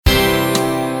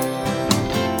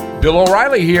Bill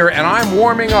O'Reilly here, and I'm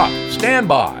warming up. Stand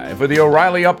by for the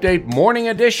O'Reilly Update Morning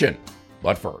Edition.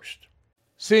 But first,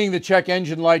 seeing the check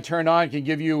engine light turn on can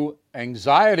give you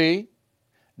anxiety,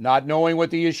 not knowing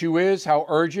what the issue is, how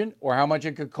urgent, or how much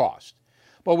it could cost.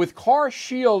 But with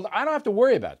CarShield, I don't have to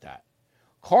worry about that.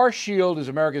 CarShield is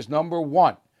America's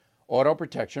 #1 auto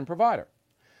protection provider.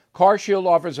 CarShield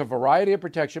offers a variety of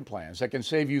protection plans that can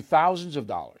save you thousands of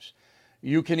dollars.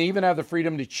 You can even have the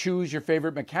freedom to choose your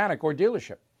favorite mechanic or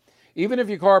dealership. Even if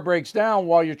your car breaks down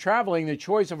while you're traveling, the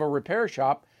choice of a repair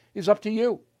shop is up to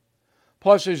you.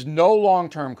 Plus, there's no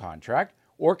long-term contract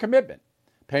or commitment.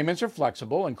 Payments are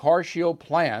flexible, and CarShield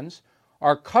plans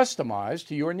are customized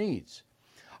to your needs.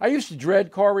 I used to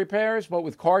dread car repairs, but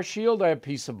with CarShield, I have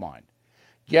peace of mind.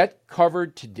 Get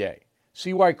covered today.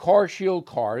 See why CarShield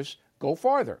cars go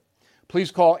farther.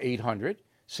 Please call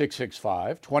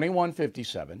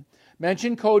 800-665-2157,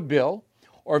 mention code BILL,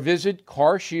 or visit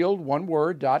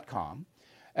carshieldoneword.com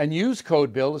and use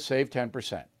code BILL to save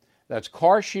 10%. That's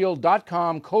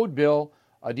carshield.com, code BILL.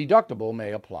 A deductible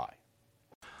may apply.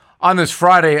 On this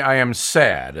Friday, I am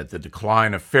sad at the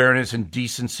decline of fairness and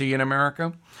decency in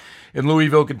America. In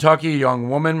Louisville, Kentucky, a young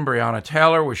woman, Breonna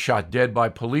Taylor, was shot dead by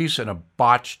police in a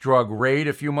botched drug raid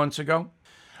a few months ago.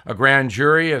 A grand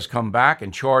jury has come back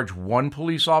and charged one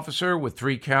police officer with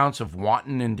 3 counts of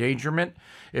wanton endangerment.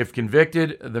 If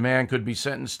convicted, the man could be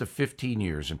sentenced to 15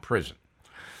 years in prison.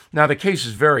 Now, the case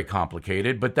is very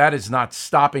complicated, but that is not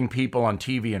stopping people on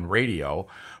TV and radio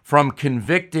from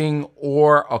convicting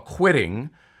or acquitting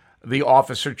the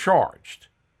officer charged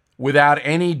without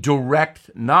any direct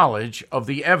knowledge of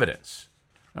the evidence.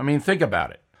 I mean, think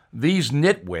about it. These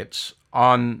nitwits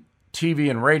on TV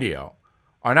and radio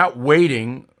are not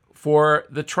waiting for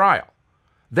the trial.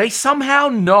 They somehow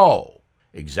know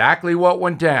exactly what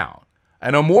went down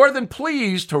and are more than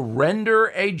pleased to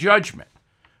render a judgment,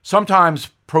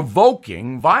 sometimes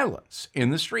provoking violence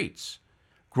in the streets.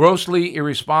 Grossly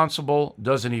irresponsible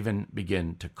doesn't even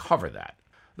begin to cover that.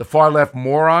 The far-left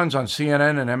morons on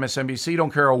CNN and MSNBC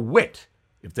don't care a whit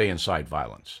if they incite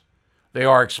violence. They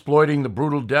are exploiting the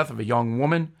brutal death of a young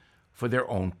woman for their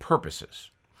own purposes.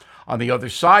 On the other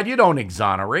side, you don't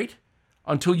exonerate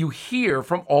until you hear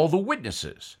from all the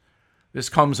witnesses. This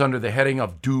comes under the heading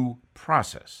of due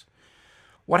process.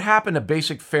 What happened to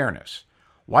basic fairness?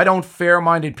 Why don't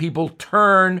fair-minded people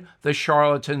turn the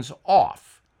charlatans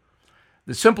off?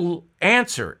 The simple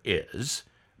answer is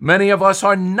many of us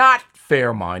are not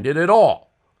fair-minded at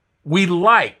all. We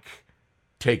like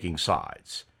taking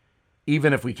sides,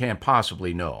 even if we can't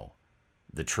possibly know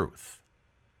the truth.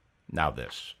 Now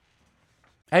this.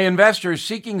 Hey, investors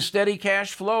seeking steady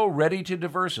cash flow, ready to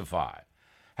diversify.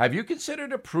 Have you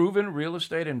considered a proven real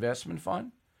estate investment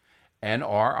fund?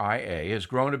 NRIA has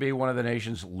grown to be one of the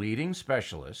nation's leading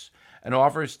specialists and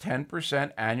offers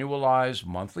 10% annualized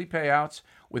monthly payouts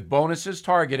with bonuses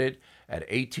targeted at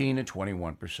 18 and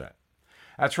 21%.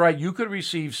 That's right, you could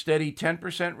receive steady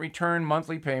 10% return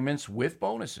monthly payments with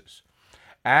bonuses.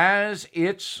 As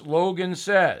its slogan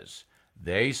says,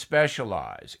 they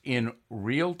specialize in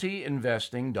realty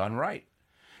investing done right.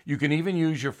 You can even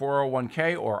use your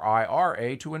 401k or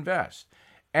IRA to invest.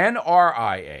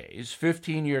 NRIA's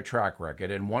 15-year track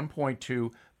record and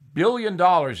 $1.2 billion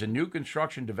in new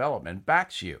construction development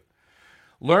backs you.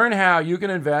 Learn how you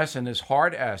can invest in this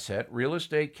hard asset real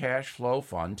estate cash flow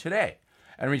fund today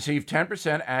and receive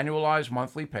 10% annualized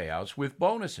monthly payouts with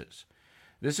bonuses.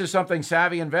 This is something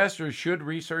savvy investors should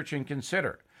research and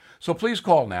consider. So please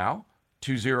call now,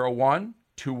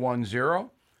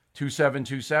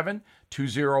 201-210-2727,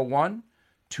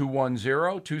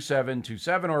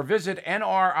 201-210-2727, or visit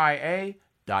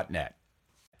nria.net.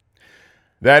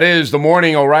 That is the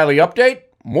Morning O'Reilly Update.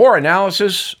 More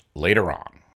analysis later on.